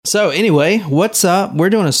So anyway, what's up? We're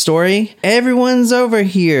doing a story. Everyone's over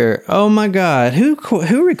here. Oh my God.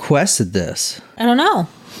 Who requested this? I don't know.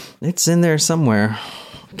 It's in there somewhere.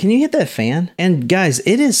 Can you hit that fan? And guys,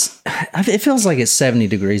 it feels like it's 70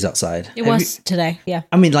 degrees outside. It was today. Yeah.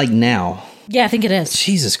 I mean, like now. Yeah, I think it is.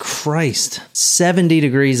 Jesus Christ. 70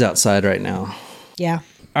 degrees outside right now. Yeah.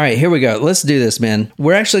 All right, here we go. Let's do this, man.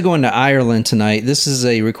 We're actually going to Ireland tonight. This is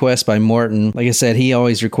a request by Morton. Like I said, he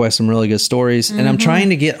always requests some really good stories, and I'm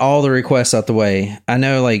trying to get all the requests out the way. I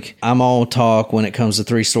know, like, I'm all talk when it comes to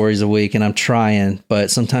 3 stories a week, and I'm trying, but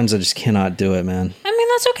sometimes I just cannot do it, man. I mean,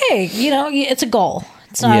 that's okay. You know, it's a goal.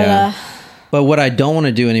 It's not But what I don't want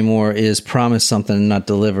to do anymore is promise something and not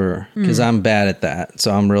deliver, because I'm bad at that.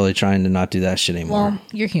 So I'm really trying to not do that shit anymore. Well,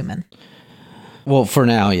 you're human. Well, for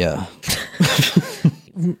now, yeah.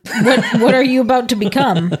 What are you about to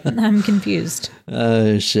become? I'm confused.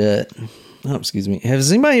 Oh, shit. Oh, excuse me.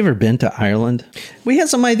 Has anybody ever been to Ireland? We had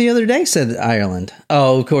somebody the other day said Ireland.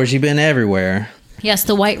 Oh, of course, you've been everywhere. Yes,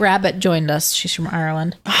 the White Rabbit joined us. She's from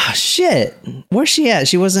Ireland. Ah, shit. Where's she at?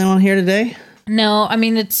 She wasn't on here today? No, I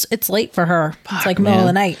mean, it's late for her. It's like middle of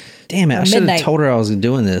the night. Damn it. I should have told her I was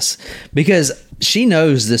doing this, because she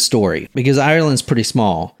knows this story, because Ireland's pretty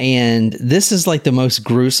small. And this is like the most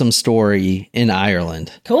gruesome story in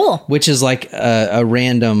Ireland. Cool. Which is like a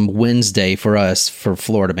random Wednesday for us for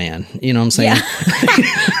Florida Man. You know what I'm saying?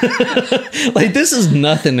 Yeah. Like, this is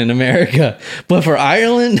nothing in America. But for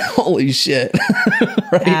Ireland, holy shit.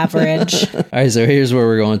 Right? Average. All right, so here's where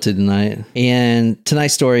we're going to tonight. And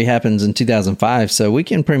tonight's story happens in 2005, so we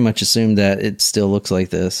can pretty much assume that it still looks like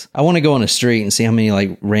this. I want to go on a street and see how many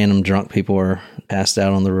like random drunk people are passed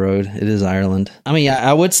out on the road. It is Ireland. I mean,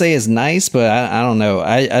 I would say it's nice, but I don't know.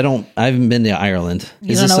 I haven't been to Ireland.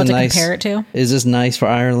 You don't know what to compare it to? Is this nice for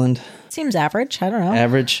Ireland? Seems average. I don't know.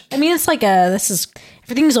 Average? I mean, it's like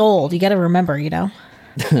everything's old. You got to remember, you know?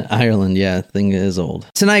 Ireland, yeah, thing is old.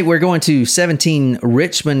 Tonight we're going to 17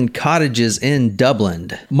 Richmond cottages in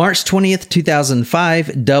Dublin. March 20th,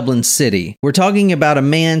 2005, Dublin City. We're talking about a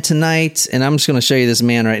man tonight, and I'm just going to show you this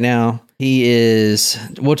man right now. He is,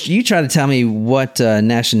 well, you try to tell me what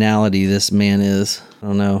nationality this man is. I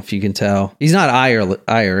don't know if you can tell. He's not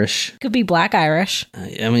Irish. Could be Black Irish.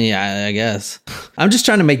 I mean, I guess. I'm just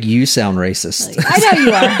trying to make you sound racist. I know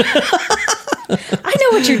you are. I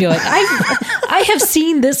know what you're doing. I have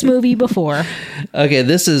seen this movie before. Okay,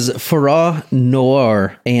 this is Farrar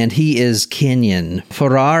Noor, and he is Kenyan.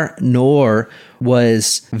 Farrar Noor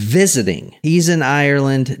was visiting. He's in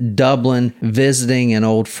Ireland, Dublin, visiting an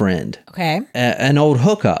old friend. Okay. An old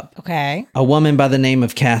hookup. Okay. A woman by the name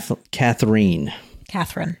of Catherine.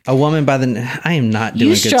 A woman by the... I am not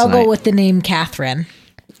doing good tonight. You struggle with the name Catherine.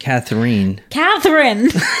 Catherine.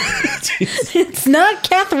 It's not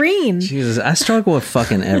Catherine. Jesus, I struggle with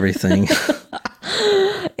fucking everything.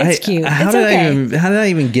 It's cute. How did I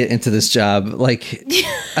even get into this job? Like,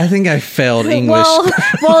 I think I failed English.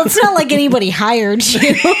 Well, it's not like anybody hired you.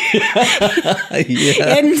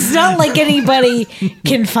 Yeah. And it's not like anybody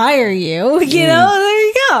can fire you. You know, there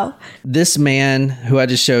you go. This man who I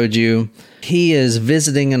just showed you, he is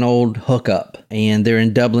visiting an old hookup, and they're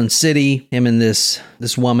in Dublin City, him and this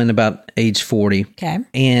woman about age 40. Okay.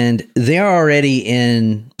 And they're already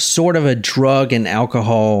in sort of a drug and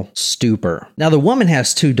alcohol stupor. Now, the woman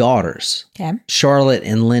has 2 daughters. Okay. Charlotte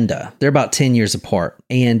and Linda. They're about 10 years apart.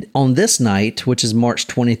 And on this night, which is March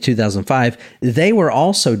 20, 2005, they were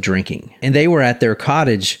also drinking. And they were at their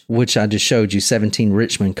cottage, which I just showed you, 17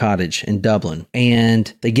 Richmond Cottage in Dublin.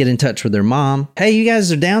 And they get in touch with their mom. Hey, you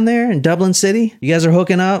guys are down there in Dublin City? You guys are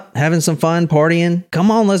hooking up, having some fun, partying?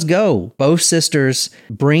 Come on, let's go. Both sisters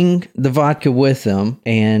bring the vodka with them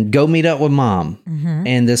and go meet up with mom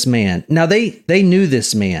and this man. Now, they knew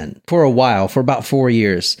this man for a while, for about 4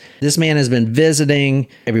 years. This man has been visiting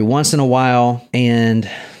every once in a while and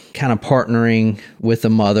kind of partnering with the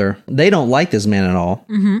mother. They don't like this man at all,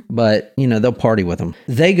 but, you know, they'll party with him.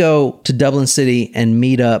 They go to Dublin City and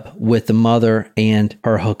meet up with the mother and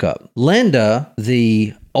her hookup. Linda,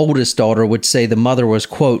 the oldest daughter, would say the mother was,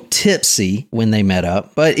 quote, tipsy when they met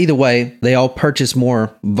up. But either way, they all purchase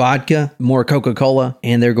more vodka, more Coca-Cola,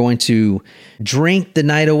 and they're going to drink the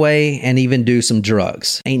night away and even do some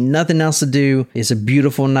drugs. Ain't nothing else to do. It's a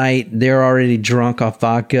beautiful night. They're already drunk off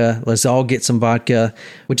vodka. Let's all get some vodka,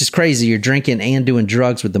 which is crazy. You're drinking and doing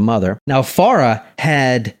drugs with the mother. Now, Farah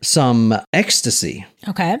had some ecstasy.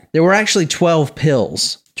 Okay. There were actually 12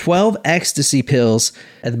 pills. 12 ecstasy pills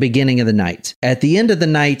at the beginning of the night. At the end of the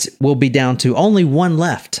night, we'll be down to only one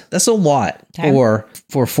left. That's a lot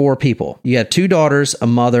for 4 people. You have 2 daughters, a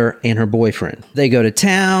mother, and her boyfriend. They go to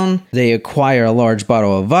town. They acquire a large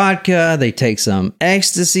bottle of vodka. They take some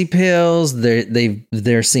ecstasy pills.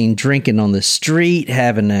 They're seen drinking on the street,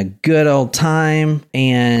 having a good old time,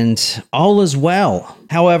 and all is well.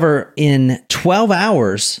 However, in 12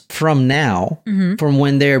 hours from now, from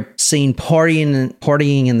when they're seen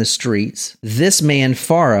partying in the streets, this man,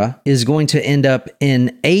 Farah, is going to end up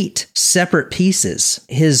in 8 separate pieces.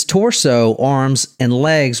 His torso, arms, and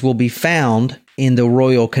legs will be found in the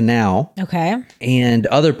Royal Canal. Okay. And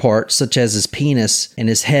other parts, such as his penis and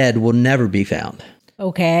his head, will never be found.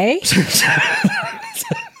 Okay.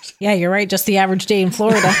 Yeah, you're right. Just the average day in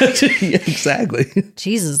Florida. Yeah, exactly.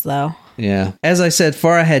 Jesus, though. Yeah. As I said,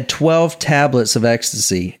 Farah had 12 tablets of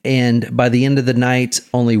ecstasy, and by the end of the night,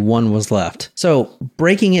 only 1 was left. So,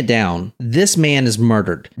 breaking it down, this man is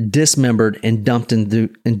murdered, dismembered, and dumped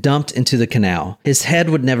into the canal. His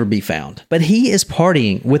head would never be found. But he is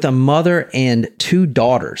partying with a mother and 2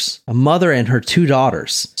 daughters. A mother and her 2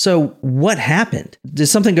 daughters. So, what happened? Did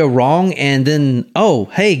something go wrong? And then, oh,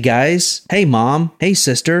 hey guys, hey mom, hey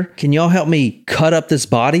sister, can y'all help me cut up this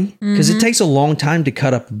body? Because it takes a long time to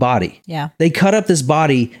cut up a body. Yeah. They cut up this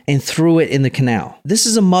body and threw it in the canal. This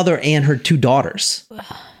is a mother and her 2 daughters.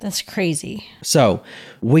 That's crazy. So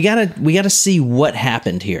we gotta see what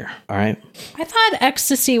happened here. All right. I thought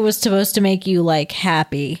ecstasy was supposed to make you like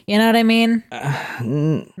happy. You know what I mean?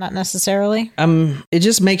 Not necessarily. It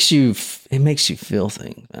just makes you feel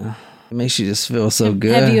things. It makes you just feel so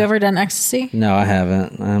good. Have you ever done ecstasy? No, I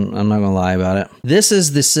haven't. I'm not going to lie about it. This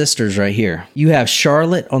is the sisters right here. You have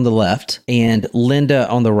Charlotte on the left and Linda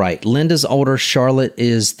on the right. Linda's older. Charlotte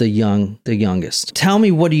is the youngest. Tell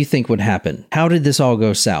me, what do you think would happen? How did this all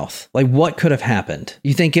go south? Like, what could have happened?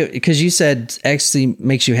 You think it, because you said ecstasy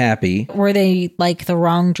makes you happy. Were they like the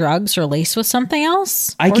wrong drugs or laced with something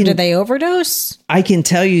else? Or did they overdose? I can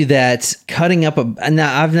tell you that cutting up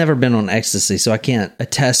now I've never been on ecstasy, so I can't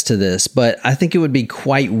attest to this, but I think it would be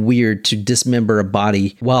quite weird to dismember a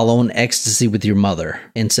body while on ecstasy with your mother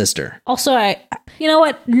and sister. Also, you know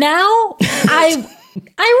what? Now I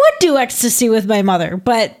would do ecstasy with my mother,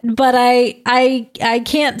 but I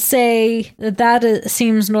can't say that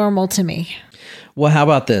seems normal to me. Well, how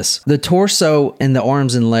about this? The torso and the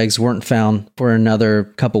arms and legs weren't found for another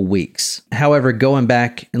couple weeks. However, going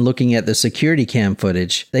back and looking at the security cam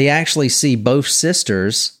footage, they actually see both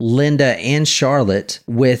sisters, Linda and Charlotte,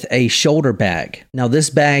 with a shoulder bag. Now, this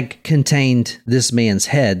bag contained this man's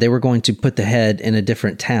head. They were going to put the head in a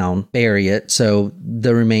different town, bury it, so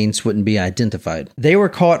the remains wouldn't be identified. They were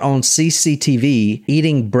caught on CCTV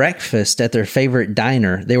eating breakfast at their favorite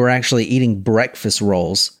diner. They were actually eating breakfast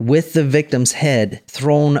rolls with the victim's head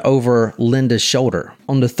thrown over Linda's shoulder.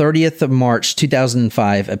 On the 30th of March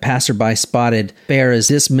 2005, a passerby spotted Farah's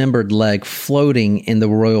dismembered leg floating in the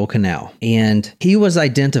Royal Canal, and he was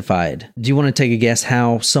identified. Do you want to take a guess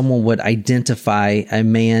how someone would identify a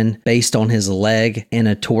man based on his leg and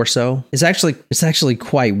a torso? It's actually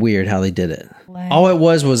quite weird how they did it. All it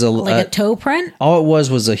was a toe print? All it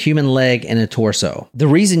was a human leg and a torso. The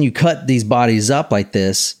reason you cut these bodies up like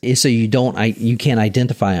this is so you can't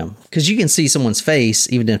identify them. Because you can see someone's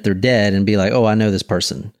face, even if they're dead, and be like, oh, I know this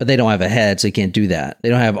person. But they don't have a head, so you can't do that. They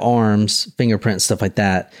don't have arms, fingerprints, stuff like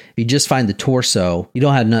that. If you just find the torso, you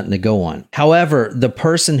don't have nothing to go on. However, the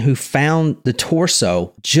person who found the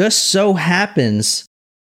torso just so happens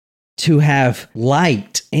to have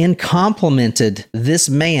liked and complimented this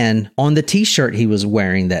man on the t-shirt he was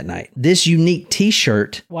wearing that night. This unique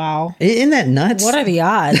t-shirt. Wow. Isn't that nuts? What are the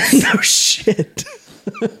odds? No shit.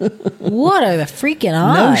 What are the freaking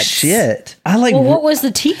odds? No shit. What was the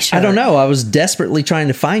t-shirt? I don't know. I was desperately trying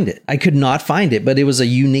to find it. I could not find it, but it was a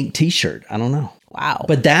unique t-shirt. I don't know. Wow.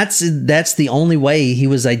 But that's the only way he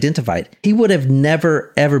was identified. He would have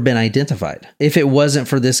never, ever been identified if it wasn't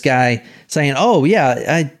for this guy saying, oh,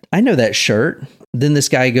 yeah, I know that shirt. Then this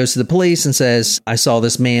guy goes to the police and says, I saw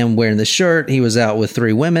this man wearing this shirt. He was out with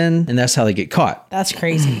 3 women, and that's how they get caught. That's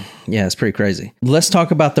crazy. Yeah, it's pretty crazy. Let's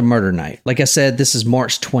talk about the murder night. Like I said, this is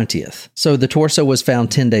March 20th. So the torso was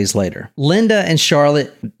found 10 days later. Linda and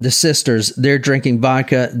Charlotte, the sisters, they're drinking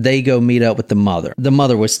vodka. They go meet up with the mother. The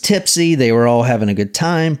mother was tipsy. They were all having a good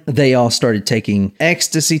time. They all started taking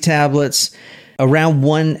ecstasy tablets. Around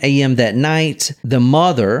 1 a.m. that night, the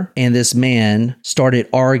mother and this man started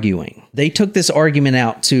arguing. They took this argument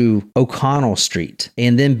out to O'Connell Street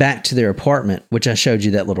and then back to their apartment, which I showed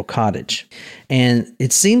you, that little cottage. And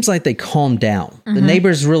it seems like they calmed down. The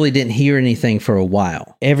neighbors really didn't hear anything for a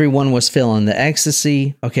while. Everyone was feeling the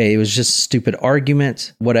ecstasy. Okay, it was just a stupid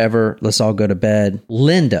argument. Whatever, let's all go to bed.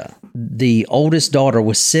 Linda, the oldest daughter,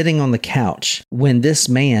 was sitting on the couch when this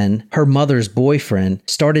man, her mother's boyfriend,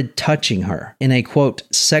 started touching her in a, quote,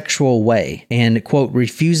 sexual way and, quote,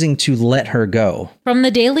 refusing to let her go. From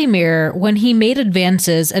the Daily Mirror, when he made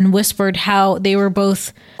advances and whispered how they were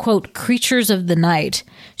both, quote, creatures of the night,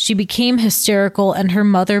 she became hysterical and her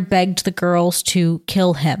mother begged the girls to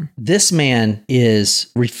kill him. This man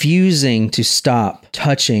is refusing to stop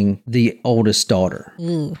touching the oldest daughter.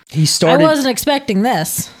 Ooh. I wasn't expecting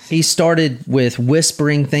this. He started with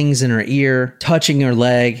whispering things in her ear, touching her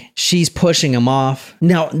leg. She's pushing him off.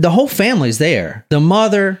 Now, the whole family's there. The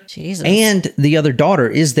mother and the other daughter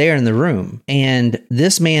is there in the room. And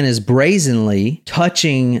this man is brazenly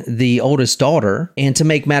touching the oldest daughter. And to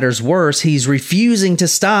make matters worse, he's refusing to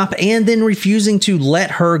stop and then refusing to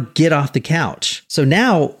let her get off the couch. So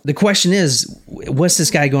now the question is, what's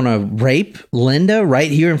this guy going to rape Linda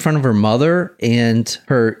right here in front of her mother and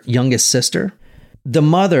her youngest sister? The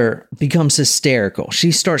mother becomes hysterical.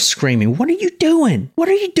 She starts screaming, "What are you doing? What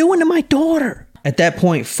are you doing to my daughter?" At that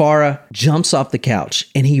point, Farah jumps off the couch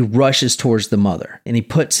and he rushes towards the mother and he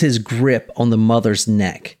puts his grip on the mother's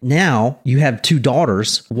neck. Now you have two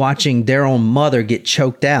daughters watching their own mother get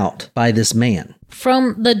choked out by this man.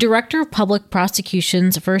 From the Director of Public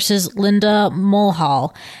Prosecutions versus Linda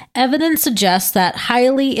Mulhall, evidence suggests that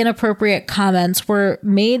highly inappropriate comments were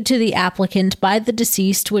made to the applicant by the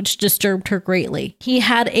deceased, which disturbed her greatly. He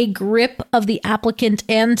had a grip of the applicant,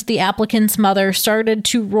 and the applicant's mother started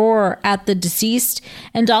to roar at the deceased,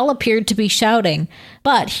 and all appeared to be shouting.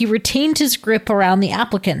 But he retained his grip around the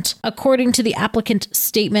applicant. According to the applicant's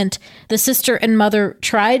statement, the sister and mother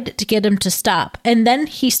tried to get him to stop, and then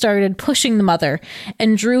he started pushing the mother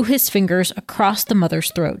and drew his fingers across the mother's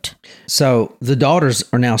throat. So the daughters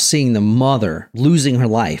are now seeing the mother losing her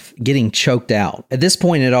life, getting choked out. At this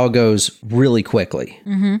point, it all goes really quickly.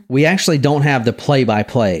 We actually don't have the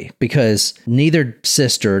play-by-play because neither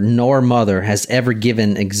sister nor mother has ever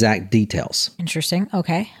given exact details. Interesting.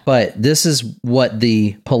 Okay. But this is what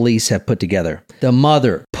the police have put together. The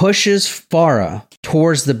mother pushes Farah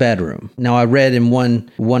towards the bedroom. Now, I read in one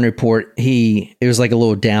report, it was like a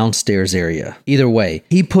little downstairs area. Either way,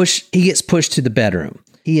 he gets pushed to the bedroom.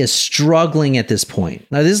 He is struggling at this point.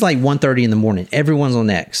 Now, this is like 1:30 in the morning. Everyone's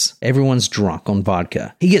on X. Everyone's drunk on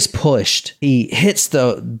vodka. He gets pushed. He hits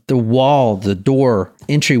the wall, the door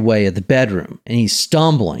entryway of the bedroom, and he's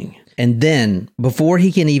stumbling. And then, before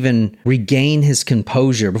he can even regain his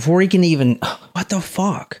composure, before he can even, what the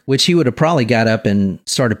fuck? Which he would have probably got up and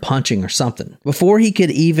started punching or something. Before he could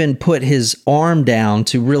even put his arm down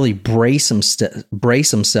to really brace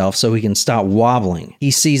himself so he can stop wobbling, he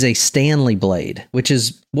sees a Stanley blade, which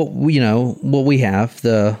is what we have,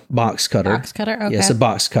 the box cutter. Box cutter? Okay. Yes, a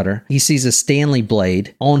box cutter. He sees a Stanley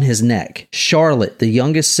blade on his neck. Charlotte, the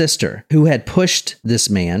youngest sister, who had pushed this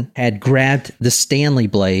man, had grabbed the Stanley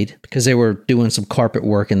blade because they were doing some carpet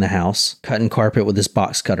work in the house, cutting carpet with this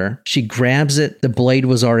box cutter. She grabs it. The blade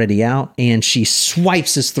was already out, and she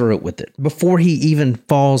swipes his throat with it before he even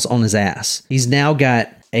falls on his ass. He's now got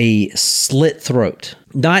a slit throat.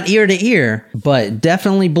 Not ear to ear, but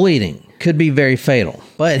definitely bleeding. Could be very fatal,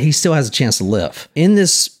 but he still has a chance to live. In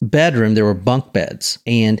this bedroom, there were bunk beds,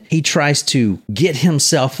 and he tries to get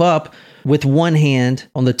himself up with one hand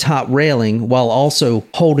on the top railing while also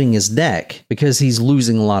holding his neck because he's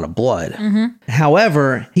losing a lot of blood.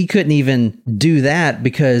 However, he couldn't even do that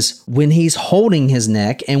because when he's holding his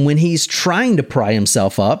neck and when he's trying to pry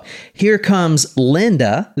himself up, here comes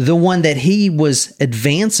Linda, the one that he was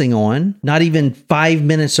advancing on not even 5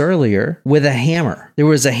 minutes earlier, with a hammer. There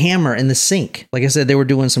was a hammer in the sink. Like I said, they were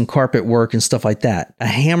doing some carpet work and stuff like that. A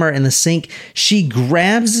hammer in the sink. She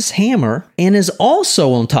grabs this hammer and is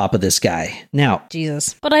also on top of this guy. Now,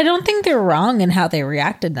 Jesus. But I don't think they're wrong in how they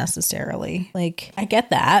reacted necessarily. Like, I get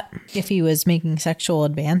that if he was making sexual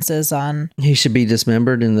advances on... He should be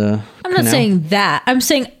dismembered in the I'm not saying that. I'm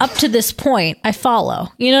saying up to this point, I follow.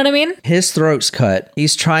 You know what I mean? His throat's cut.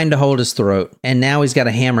 He's trying to hold his throat. And now he's got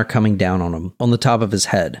a hammer coming down on him, on the top of his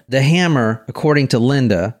head. The hammer, according to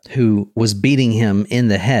Linda, who was beating him in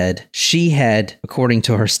the head, she had, according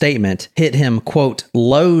to her statement, hit him, quote,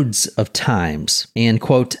 loads of times and,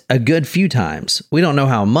 quote, a good few times. We don't know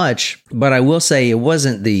how much, but I will say it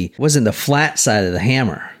wasn't the flat side of the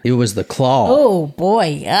hammer. It was the claw. Oh,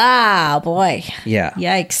 boy. Ah, boy. Yeah.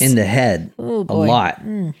 Yikes. In the head. Oh, a boy. lot.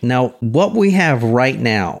 Now, what we have right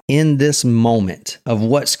now in this moment of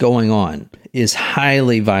what's going on is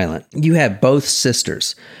highly violent. You have both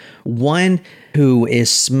sisters. One who is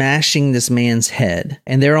smashing this man's head,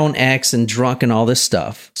 and they're on X and drunk and all this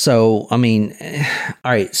stuff. So, I mean,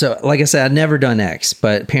 all right. So, like I said, I've never done X,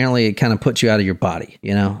 but apparently it kind of puts you out of your body,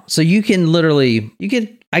 you know? So you can literally,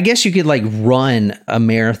 I guess you could like run a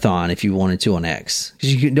marathon if you wanted to on X,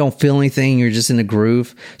 because you don't feel anything. You're just in a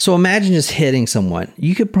groove. So imagine just hitting someone.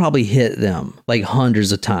 You could probably hit them like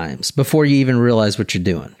hundreds of times before you even realize what you're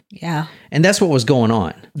doing. Yeah. And that's what was going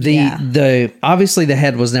on. The obviously the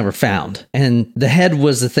head was never found, and the head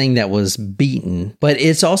was the thing that was beaten, but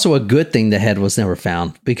it's also a good thing the head was never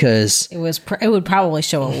found, because it would probably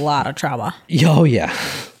show a lot of trauma. Oh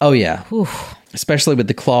yeah. Whew. Especially with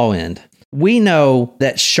the claw end. We know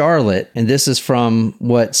that Charlotte, and this is from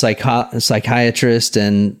what psychiatrist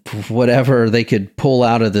and whatever they could pull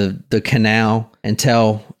out of the canal and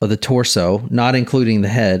tell of the torso, not including the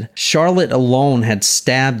head, Charlotte alone had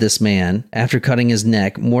stabbed this man after cutting his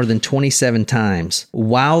neck more than 27 times,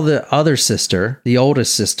 while the other sister, the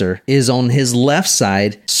oldest sister, is on his left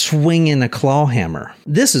side swinging a claw hammer.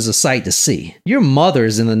 This is a sight to see. Your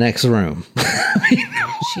mother's in the next room.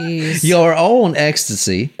 Jeez. You're all on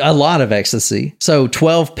ecstasy, a lot of ecstasy. So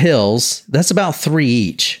 12 pills, that's about 3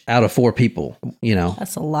 each out of 4 people, you know.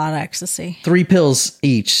 That's a lot of ecstasy. 3 pills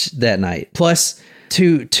each that night, plus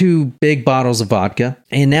two big bottles of vodka.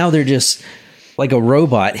 And now they're just like a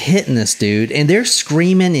robot hitting this dude. And they're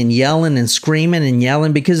screaming and yelling and screaming and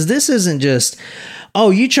yelling, because this isn't just, oh,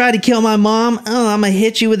 you tried to kill my mom? Oh, I'm going to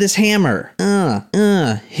hit you with this hammer.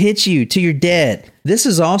 Hit you till you're dead. This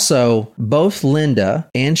is also both Linda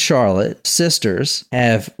and Charlotte, sisters,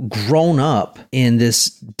 have grown up in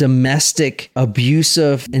this domestic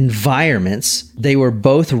abusive environments. They were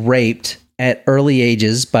both raped at early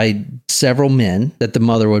ages by several men that the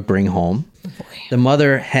mother would bring home. The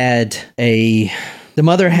mother has a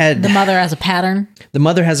pattern. The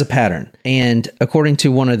mother has a pattern. And according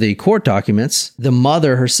to one of the court documents, the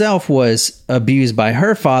mother herself was abused by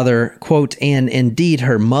her father, quote, and indeed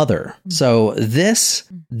her mother. So this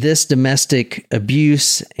domestic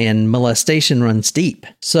abuse and molestation runs deep.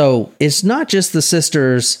 So it's not just the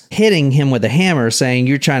sisters hitting him with a hammer saying,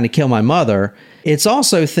 you're trying to kill my mother. It's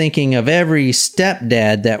also thinking of every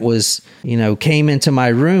stepdad that was, came into my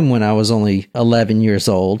room when I was only 11 years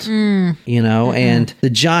old, and the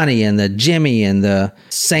Johnny and the Jimmy and the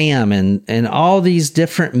Sam and all these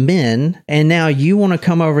different men. And now you want to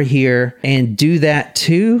come over here and do that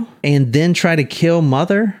too, and then try to kill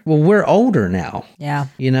mother? Well, we're older now. Yeah.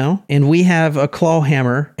 And we have a claw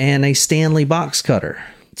hammer and a Stanley box cutter.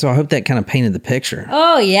 So I hope that kind of painted the picture.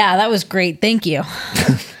 Oh, yeah. That was great. Thank you.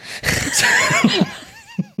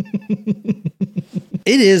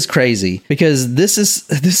 It is crazy, because this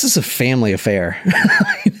is a family affair.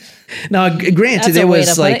 Now, granted, it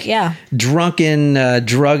was like drunken,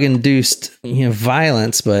 drug-induced,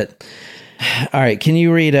 violence. But all right, can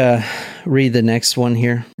you read the next one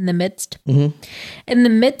here? In the midst? Mm-hmm. In the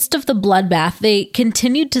midst of the bloodbath, they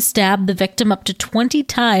continued to stab the victim up to 20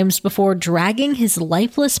 times before dragging his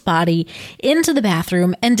lifeless body into the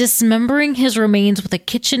bathroom and dismembering his remains with a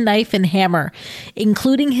kitchen knife and hammer,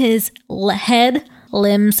 including his head,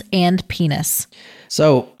 limbs, and penis.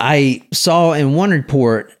 So I saw in one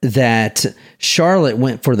report that Charlotte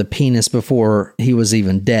went for the penis before he was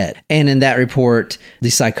even dead. And in that report, the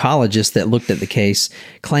psychologist that looked at the case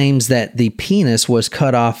claims that the penis was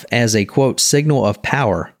cut off as a, quote, signal of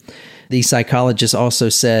power. The psychologist also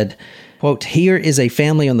said, quote, here is a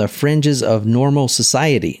family on the fringes of normal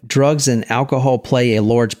society. Drugs and alcohol play a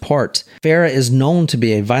large part. Farah is known to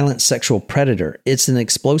be a violent sexual predator. It's an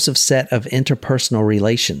explosive set of interpersonal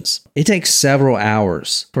relations. It takes several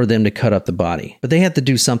hours for them to cut up the body, but they have to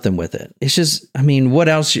do something with it. It's just, what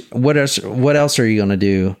else are you going to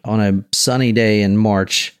do on a sunny day in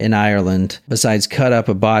March in Ireland besides cut up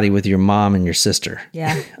a body with your mom and your sister?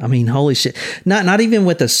 Yeah. Holy shit. Not even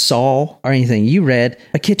with a saw or anything. You read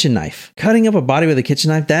a kitchen knife. Cutting up a body with a kitchen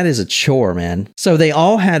knife, that is a chore, man. So they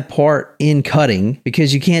all had part in cutting,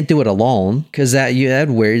 because you can't do it alone, because that'd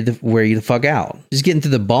wear you the fuck out. Just getting to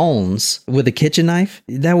the bones with a kitchen knife,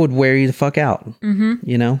 that would wear you the fuck out. Mm-hmm.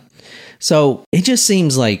 So it just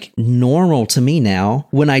seems like normal to me now.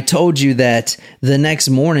 When I told you that the next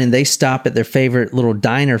morning they stopped at their favorite little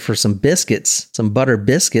diner for some biscuits, some butter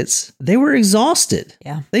biscuits, they were exhausted.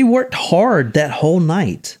 Yeah. They worked hard that whole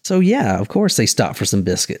night. So yeah, of course they stopped for some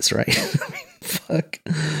biscuits, right? Fuck.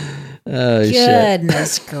 Oh,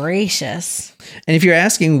 goodness gracious. And if you're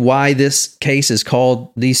asking why this case is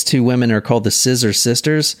called, these two women are called the Scissor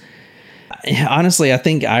sisters, honestly, I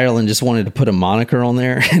think Ireland just wanted to put a moniker on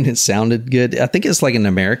there and it sounded good. I think it's like an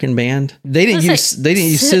American band. They didn't use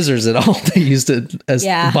scissors at all. They used it as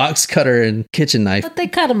box cutter and kitchen knife. But they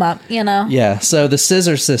cut them up, you know. Yeah. So the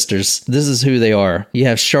Scissor sisters, this is who they are. You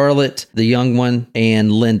have Charlotte, the young one,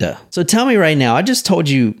 and Linda. So tell me right now, I just told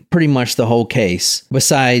you pretty much the whole case.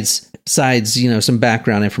 Besides, some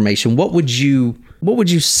background information, what would you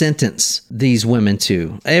sentence these women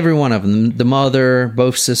to? Every one of them, the mother,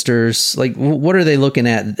 both sisters, like what are they looking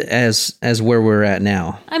at as where we're at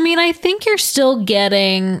now? I mean, I think you're still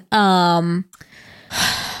getting, I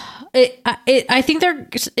think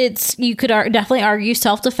you could definitely argue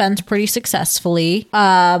self-defense pretty successfully.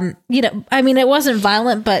 I mean, it wasn't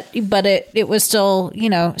violent, but it was still,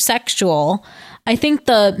 sexual. I think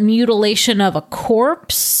the mutilation of a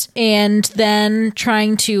corpse and then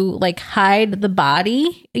trying to hide the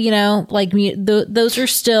body, those are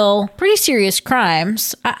still pretty serious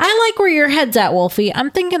crimes. I like where your head's at, Wolfie. I'm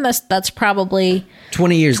thinking that's probably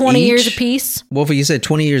 20 years 20 each? years apiece. Wolfie, you said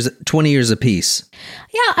 20 years apiece.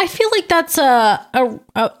 Yeah, I feel like that's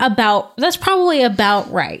that's probably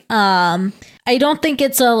about right. I don't think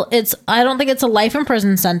it's a life in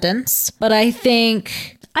prison sentence, but I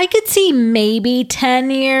think I could see maybe 10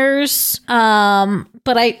 years.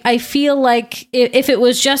 But I feel like if it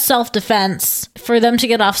was just self-defense, for them to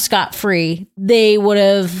get off scot-free, they would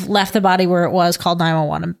have left the body where it was, called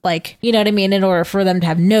 911. You know what I mean? In order for them to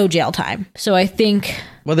have no jail time. So I think...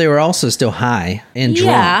 Well, they were also still high and drunk.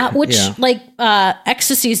 Yeah, which,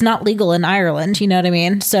 ecstasy is not legal in Ireland. You know what I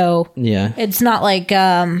mean? So yeah, it's not like...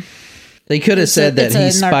 they could have said that he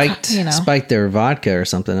spiked their vodka or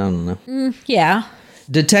something. I don't know. Yeah.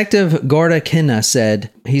 Detective Garda Kinna said,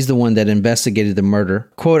 he's the one that investigated the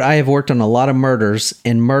murder. Quote, I have worked on a lot of murders,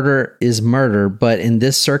 and murder is murder, but in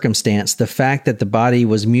this circumstance, the fact that the body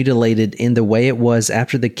was mutilated in the way it was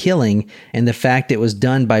after the killing, and the fact it was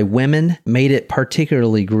done by women, made it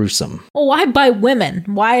particularly gruesome. Well, why by women?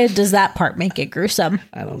 Why does that part make it gruesome?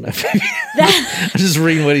 I don't know. I'm just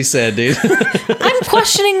reading what he said, dude. I'm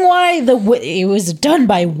questioning why it was done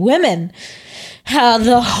by women.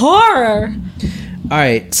 The horror. All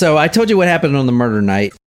right, so I told you what happened on the murder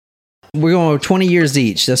night. We're going with 20 years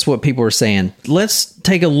each. That's what people were saying. Let's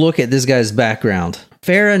take a look at this guy's background.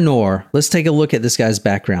 Farah Noor, let's take a look at this guy's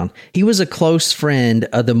background. He was a close friend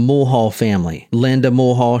of the Mulhall family, Linda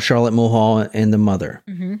Mulhall, Charlotte Mulhall, and the mother,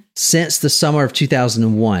 since the summer of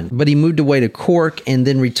 2001. But he moved away to Cork and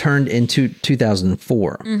then returned in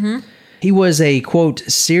 2004. He was a, quote,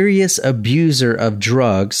 serious abuser of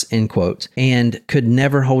drugs, end quote, and could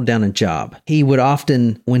never hold down a job. He would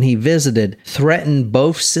often, when he visited, threaten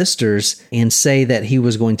both sisters and say that he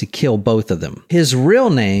was going to kill both of them. His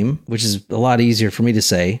real name, which is a lot easier for me to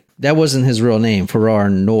say, that wasn't his real name.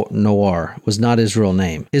 Farah Noor was not his real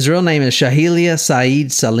name. His real name is Shahilia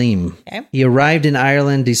Saeed Salim. Okay. He arrived in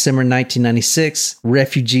Ireland December 1996,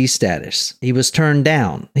 refugee status. He was turned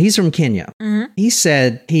down. He's from Kenya. He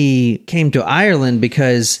said he came to Ireland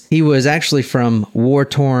because he was actually from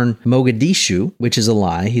war-torn Mogadishu, which is a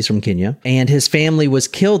lie. He's from Kenya. And his family was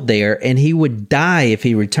killed there, and he would die if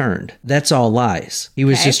he returned. That's all lies. He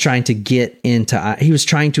was just trying to he was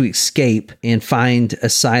trying to escape and find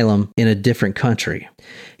asylum in a different country.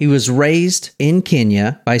 He was raised in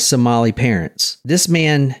Kenya by Somali parents. This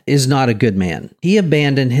man is not a good man. He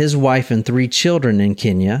abandoned his wife and 3 children in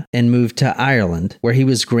Kenya and moved to Ireland, where he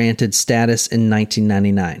was granted status in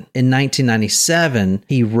 1999. In 1997,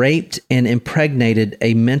 he raped and impregnated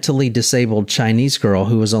a mentally disabled Chinese girl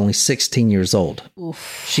who was only 16 years old.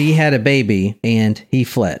 Oof. She had a baby and he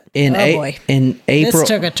fled. In April, this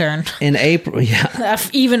took a turn. In April, yeah.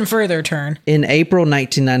 Even further turn. In April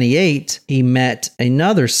 1998, he met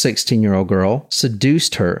another 16-year-old girl,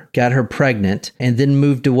 seduced her, got her pregnant, and then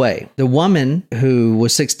moved away. The woman, who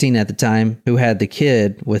was 16 at the time, who had the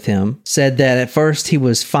kid with him, said that at first he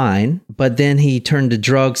was fine, but then he turned to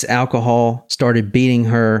drugs, alcohol, started beating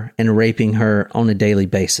her and raping her on a daily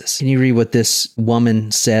basis. Can you read what this woman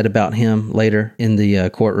said about him later in the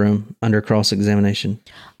courtroom under cross-examination?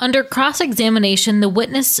 Under cross-examination, the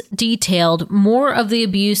witness detailed more of the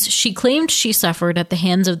abuse she claimed she suffered at the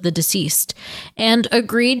hands of the deceased, and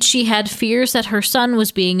agreed she had fears that her son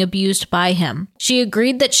was being abused by him. She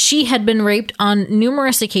agreed that she had been raped on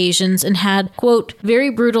numerous occasions and had, quote, very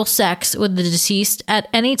brutal sex with the deceased at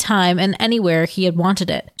any time and anywhere he had wanted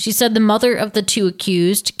it. She said the mother of the two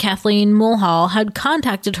accused, Kathleen Mulhall, had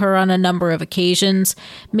contacted her on a number of occasions,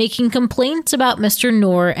 making complaints about Mr.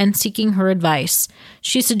 Noor and seeking her advice.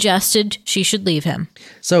 She suggested she should leave him.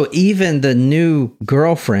 So even the new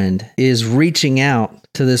girlfriend is reaching out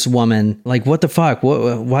to this woman, like, what the fuck?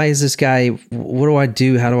 Why is this guy? What do I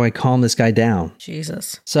do? How do I calm this guy down?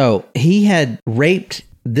 Jesus. So he had raped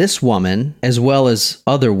this woman, as well as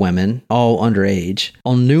other women, all underage,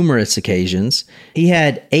 on numerous occasions. He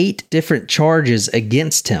had 8 different charges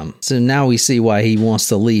against him. So now we see why he wants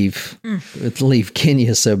to leave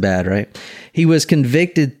Kenya so bad, right? He was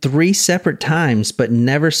convicted 3 separate times, but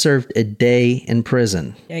never served a day in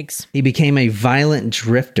prison. Yikes. He became a violent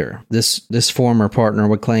drifter. This former partner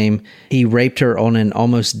would claim he raped her on an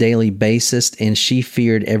almost daily basis, and she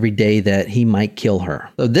feared every day that he might kill her.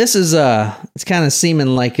 So this is it's kind of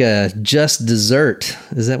seeming like a just dessert.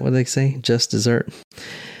 Is that what they say? Just dessert.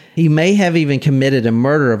 He may have even committed a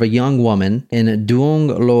murder of a young woman in Duong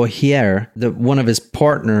Lohier, one of his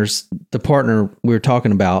partners, the partner we were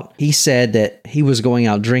talking about. He said that he was going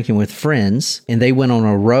out drinking with friends, and they went on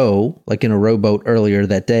a row, like in a rowboat earlier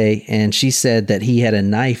that day, and she said that he had a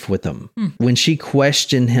knife with him. When she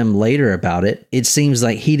questioned him later about it, it seems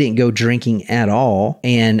like he didn't go drinking at all,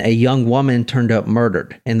 and a young woman turned up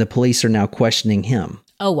murdered, and the police are now questioning him.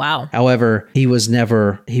 Oh, wow. However, he was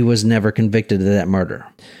never convicted of that murder.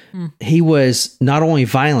 He was not only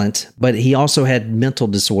violent, but he also had mental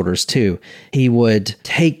disorders too. He would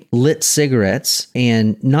take lit cigarettes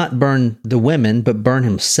and not burn the women, but burn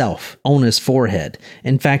himself on his forehead.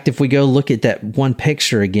 In fact, if we go look at that one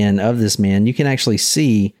picture again of this man, you can actually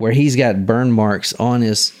see where he's got burn marks on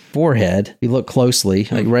his forehead. You look closely,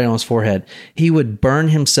 like right on his forehead. He would burn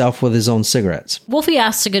himself with his own cigarettes. Wolfie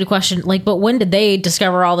asks a good question, but when did they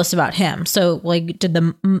discover all this about him? So, did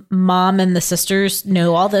the mom and the sisters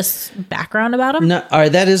know all this background about him? No, all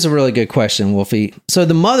right, that is a really good question, Wolfie. So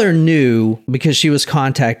the mother knew because she was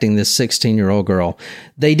contacting this 16-year-old girl.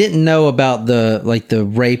 They didn't know about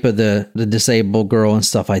the rape of the disabled girl and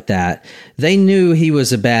stuff like that. They knew he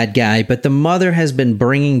was a bad guy, but the mother has been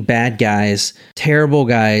bringing bad guys, terrible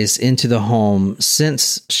guys, into the home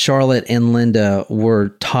since Charlotte and Linda were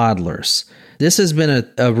toddlers. This has been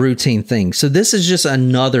a routine thing. So this is just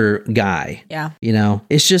another guy. Yeah.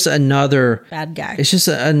 It's just another bad guy. It's just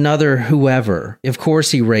another whoever. Of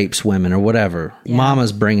course he rapes women or whatever. Yeah.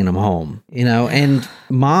 Mama's bringing him home, and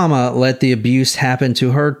Mama let the abuse happen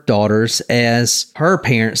to her daughters as her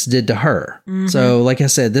parents did to her. Mm-hmm. So like I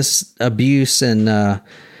said, this abuse and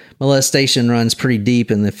molestation runs pretty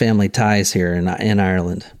deep in the family ties here in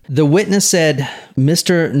Ireland. The witness said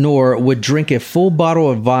Mr. Noor would drink a full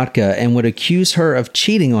bottle of vodka and would accuse her of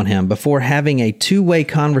cheating on him before having a 2-way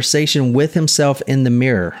conversation with himself in the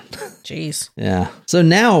mirror. Jeez. Yeah. So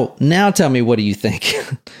now tell me, what do you think?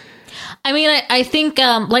 I mean, I think,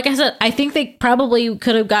 like I said, I think they probably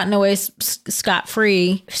could have gotten away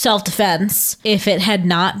scot-free self-defense if it had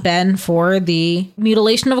not been for the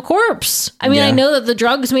mutilation of a corpse. I mean, yeah. I know that the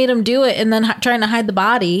drugs made him do it and then trying to hide the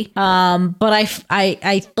body. But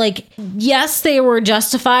I yes, they were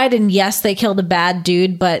justified, and yes, they killed a bad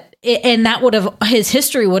dude, but his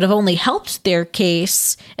history would have only helped their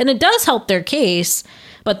case, and it does help their case.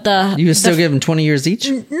 But you would still give them 20 years each?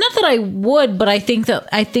 Not that I would, but I think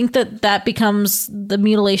that becomes the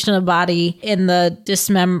mutilation of the body and the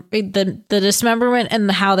dismemberment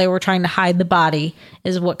and how they were trying to hide the body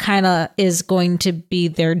is what kind of is going to be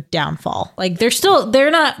their downfall. Like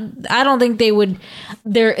they're not. I don't think they would.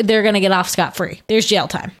 They're going to get off scot free. There's jail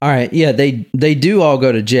time. All right, yeah, they do all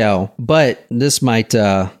go to jail, but this might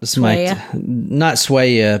not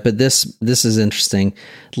sway you. But this is interesting.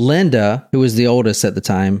 Linda, who was the oldest at the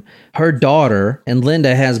time, her daughter, and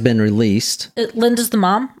Linda has been released. Linda's the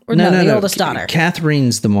mom? Or no, the oldest daughter?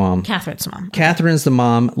 Catherine's the mom. Catherine's the mom. Catherine's the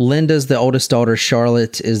mom. Linda's the oldest daughter.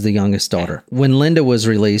 Charlotte is the youngest daughter. Okay. When Linda was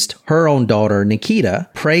released, her own daughter, Nikita,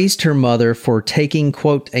 praised her mother for taking,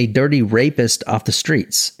 quote, a dirty rapist off the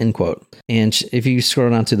streets, end quote. And if you scroll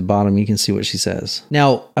down to the bottom, you can see what she says.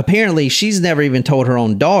 Now, apparently, she's never even told her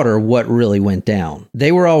own daughter what really went down.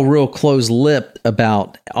 They were all real close-lipped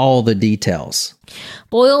about all the details.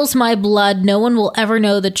 Boils my blood. No one will ever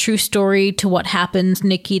know the true story to what happened,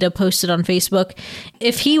 Nikita posted on Facebook.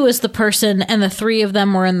 If he was the person and the three of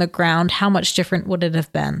them were in the ground, how much different would it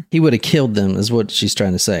have been? He would have killed them, is what she's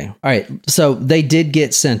trying to say. All right, so they did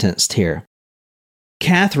get sentenced here.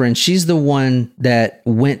 Catherine, she's the one that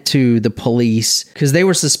went to the police because they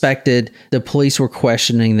were suspected. The police were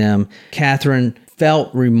questioning them. Catherine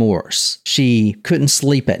felt remorse. She couldn't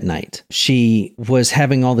sleep at night. She was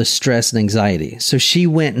having all this stress and anxiety. So she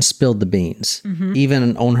went and spilled the beans,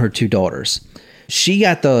 even on her two daughters. She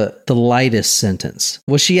got the lightest sentence.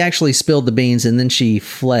 Well, she actually spilled the beans and then she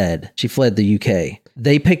fled. She fled the UK.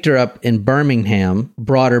 They picked her up in Birmingham,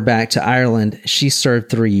 brought her back to Ireland. She served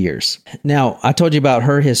 3 years. Now, I told you about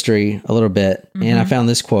her history a little bit, and I found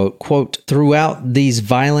this quote, throughout these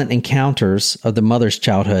violent encounters of the mother's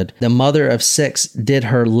childhood, the mother of 6 did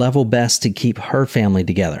her level best to keep her family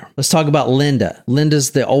together. Let's talk about Linda.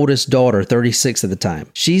 Linda's the oldest daughter, 36 at the time.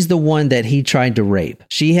 She's the one that he tried to rape.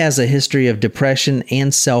 She has a history of depression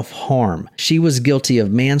and self-harm. She was guilty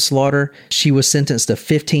of manslaughter. She was sentenced to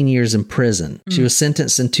 15 years in prison. She was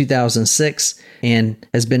sentenced in 2006 and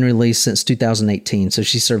has been released since 2018. So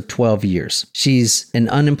she served 12 years. She's an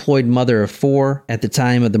unemployed mother of 4 at the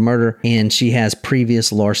time of the murder, and she has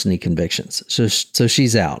previous larceny convictions. So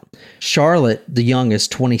she's out. Charlotte, the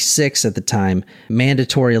youngest, 26 at the time,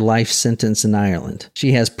 mandatory life sentence in Ireland.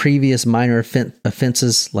 She has previous minor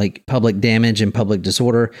offenses like public damage and public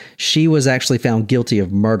disorder. She was actually found guilty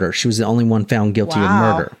of murder. She was the only one found guilty of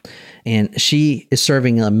murder. And she is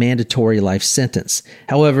serving a mandatory life sentence.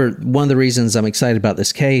 However, one of the reasons I'm excited about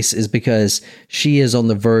this case is because she is on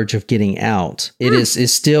the verge of getting out. It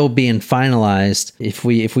is still being finalized. If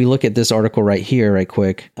we look at this article right here, right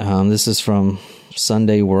quick, this is from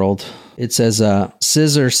Sunday World. It says,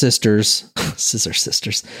 Scissor Sisters,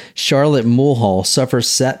 Charlotte Mulhall suffers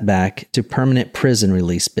setback to permanent prison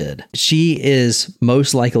release bid. She is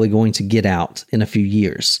most likely going to get out in a few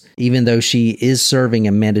years, even though she is serving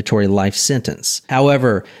a mandatory life sentence.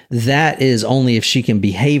 However, that is only if she can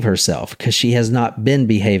behave herself, because she has not been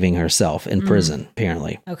behaving herself in prison,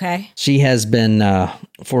 apparently. Okay. She has been,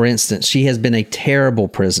 for instance, she has been a terrible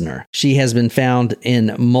prisoner. She has been found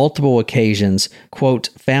in multiple occasions, quote,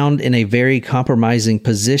 found in a very compromising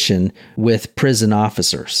position with prison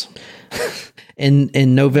officers.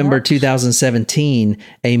 In November 2017,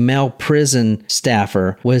 a male prison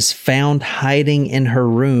staffer was found hiding in her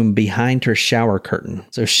room behind her shower curtain.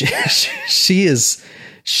 So she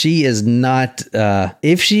is not,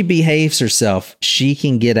 if she behaves herself, she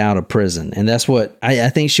can get out of prison. And that's what I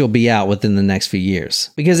think she'll be out within the next few years.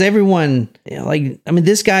 Because everyone,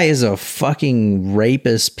 this guy is a fucking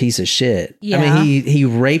rapist piece of shit. Yeah. He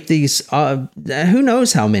raped these, who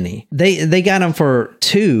knows how many. They got him for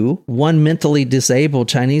 2, one mentally disabled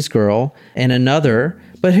Chinese girl and another,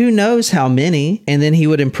 but who knows how many. And then he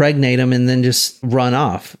would impregnate them and then just run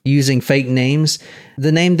off using fake names.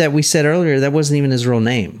 The name that we said earlier, that wasn't even his real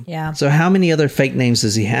name. Yeah. So how many other fake names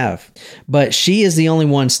does he have? But she is the only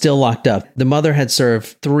one still locked up. The mother had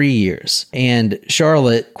served 3 years. And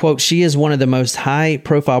Charlotte, quote, she is one of the most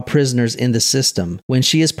high-profile prisoners in the system. When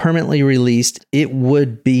she is permanently released, it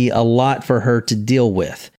would be a lot for her to deal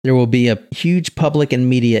with. There will be a huge public and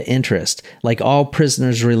media interest. Like all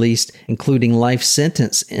prisoners released, including life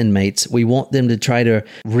sentence inmates, we want them to try to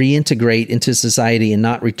reintegrate into society and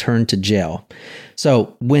not return to jail.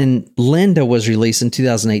 So when Linda was released in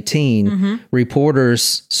 2018,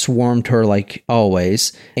 reporters swarmed her like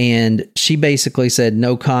always. And she basically said,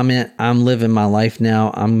 no comment. I'm living my life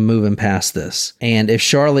now. I'm moving past this. And if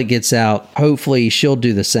Charlotte gets out, hopefully she'll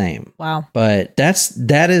do the same. Wow. But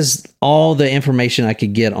that is all the information I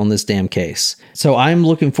could get on this damn case. So I'm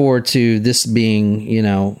looking forward to this being,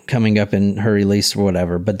 coming up in her release or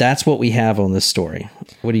whatever. But that's what we have on this story.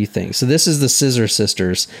 What do you think? So this is the Scissor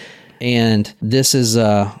Sisters. And this is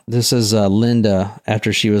Linda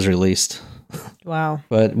after she was released. Wow.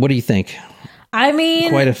 But what do you think? I mean,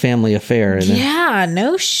 quite a family affair. Isn't it?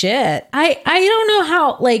 No shit. I don't know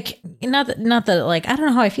how, not that I don't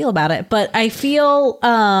know how I feel about it, but I feel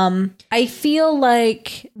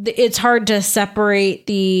like it's hard to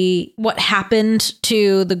separate what happened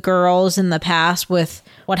to the girls in the past with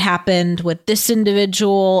what happened with this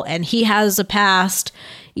individual, and he has a past.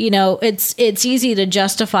 it's easy to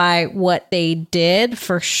justify what they did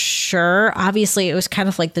for sure. Obviously, it was kind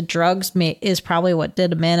of like the drugs is probably what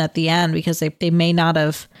did them in at the end, because they may not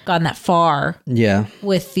have gone that far. Yeah.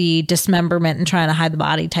 With the dismemberment and trying to hide the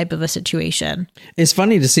body type of a situation. It's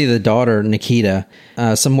funny to see the daughter, Nikita.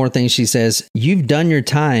 Some more things she says. You've done your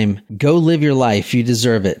time. Go live your life. You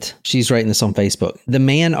deserve it. She's writing this on Facebook. The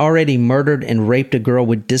man already murdered and raped a girl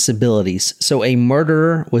with disabilities. So a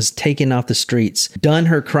murderer was taken off the streets. Done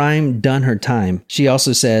her crime, done her time. She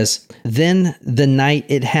also says, then the night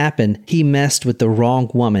it happened, he messed with the wrong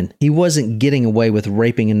woman. He wasn't getting away with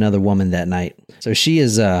raping another woman that night. So she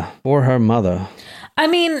is for her mother. I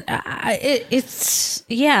mean, it's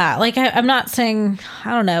like I'm not saying,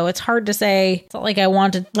 I don't know. It's hard to say. It's not like I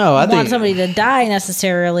want somebody to die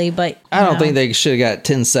necessarily, but I don't think they should have got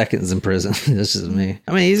 10 seconds in prison. This is me.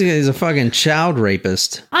 I mean, he's a fucking child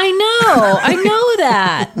rapist. I know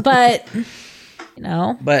that, but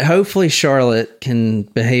But hopefully Charlotte can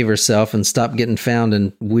behave herself and stop getting found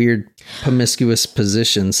in weird promiscuous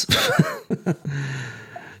positions.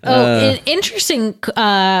 An interesting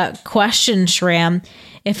question, Shram.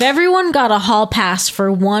 If everyone got a hall pass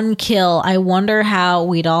for one kill, I wonder how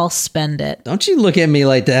we'd all spend it. Don't you look at me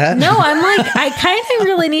like that. No, I'm like, I kind of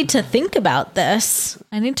really need to think about this.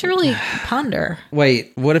 I need to really ponder.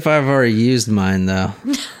 Wait, what if I've already used mine, though?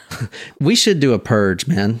 We should do a purge,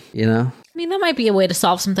 man, I mean, that might be a way to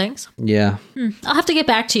solve some things. Yeah. I'll have to get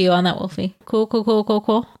back to you on that, Wolfie.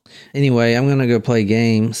 Cool. Anyway, I'm going to go play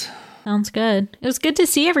games. Sounds good. It was good to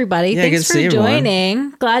see everybody. Yeah, Thanks for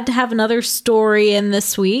joining. Glad to have another story in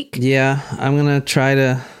this week. Yeah, I'm going to try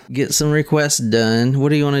to get some requests done. What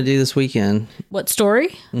do you want to do this weekend? What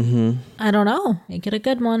story? I don't know. Make it a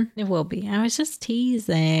good one. It will be. I was just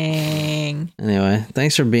teasing. Anyway,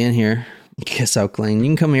 thanks for being here. Guess I'll clean. You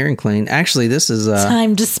can come here and clean. Actually, this is...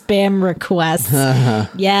 time to spam requests.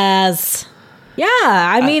 Yes. Yeah,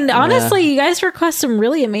 I mean, honestly, you guys request some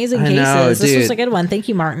really amazing cases. Know, this was a good one. Thank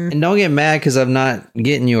you, Martin. And don't get mad because I'm not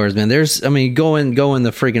getting yours, man. Go in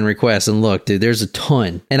the freaking requests and look, dude, there's a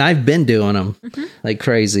ton. And I've been doing them like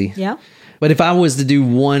crazy. Yeah. But if I was to do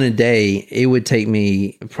one a day, it would take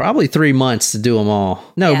me probably 3 months to do them all.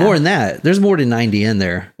 No, more than that. There's more than 90 in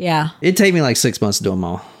there. Yeah. It'd take me like 6 months to do them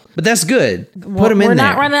all. But that's good. Put them in there. We're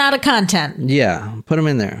not running out of content. Yeah, put them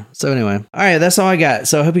in there. So anyway, all right, that's all I got.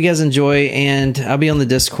 So I hope you guys enjoy, and I'll be on the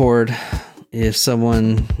Discord if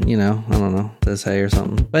someone, I don't know, says hey or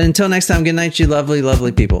something. But until next time, good night, you lovely,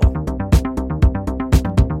 lovely people.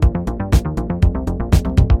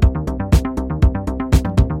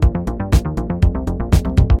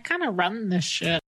 Kind of run this shit.